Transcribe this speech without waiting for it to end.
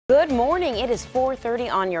Good morning. It is 4:30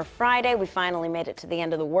 on your Friday. We finally made it to the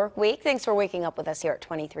end of the work week. Thanks for waking up with us here at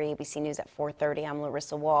 23 ABC News at 4:30. I'm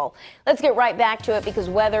Larissa Wall. Let's get right back to it because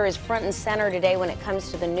weather is front and center today when it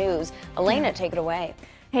comes to the news. Elena, take it away.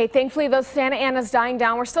 Hey, thankfully those Santa Ana's dying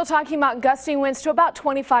down. We're still talking about gusting winds to about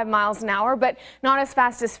 25 miles an hour, but not as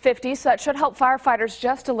fast as 50, so that should help firefighters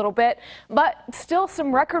just a little bit. But still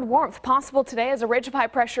some record warmth possible today as a ridge of high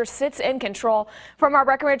pressure sits in control. From our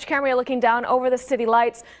Breckenridge camera, you're looking down over the city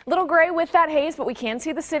lights. A little gray with that haze, but we can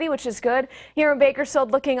see the city, which is good. Here in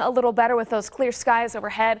Bakersfield, looking a little better with those clear skies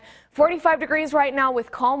overhead. 45 degrees right now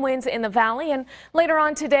with calm winds in the valley, and later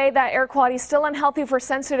on today that air quality is still unhealthy for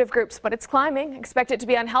sensitive groups, but it's climbing. Expect it to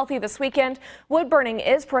be unhealthy this weekend. Wood burning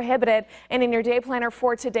is prohibited, and in your day planner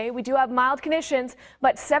for today we do have mild conditions,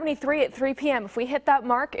 but 73 at 3 p.m. If we hit that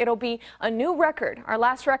mark, it'll be a new record. Our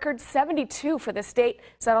last record, 72 for this date,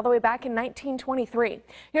 set all the way back in 1923.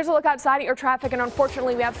 Here's a look outside at your traffic, and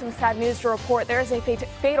unfortunately we have some sad news to report. There is a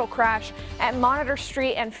fatal crash at Monitor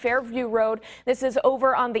Street and Fairview Road. This is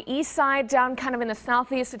over on the east side, down kind of in the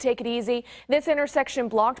southeast, to take it easy. This intersection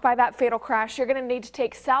blocked by that fatal crash. You're going to need to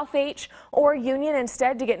take South H or Union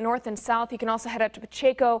instead to get north and south. You can also head up to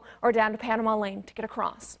Pacheco or down to Panama Lane to get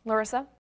across. Larissa?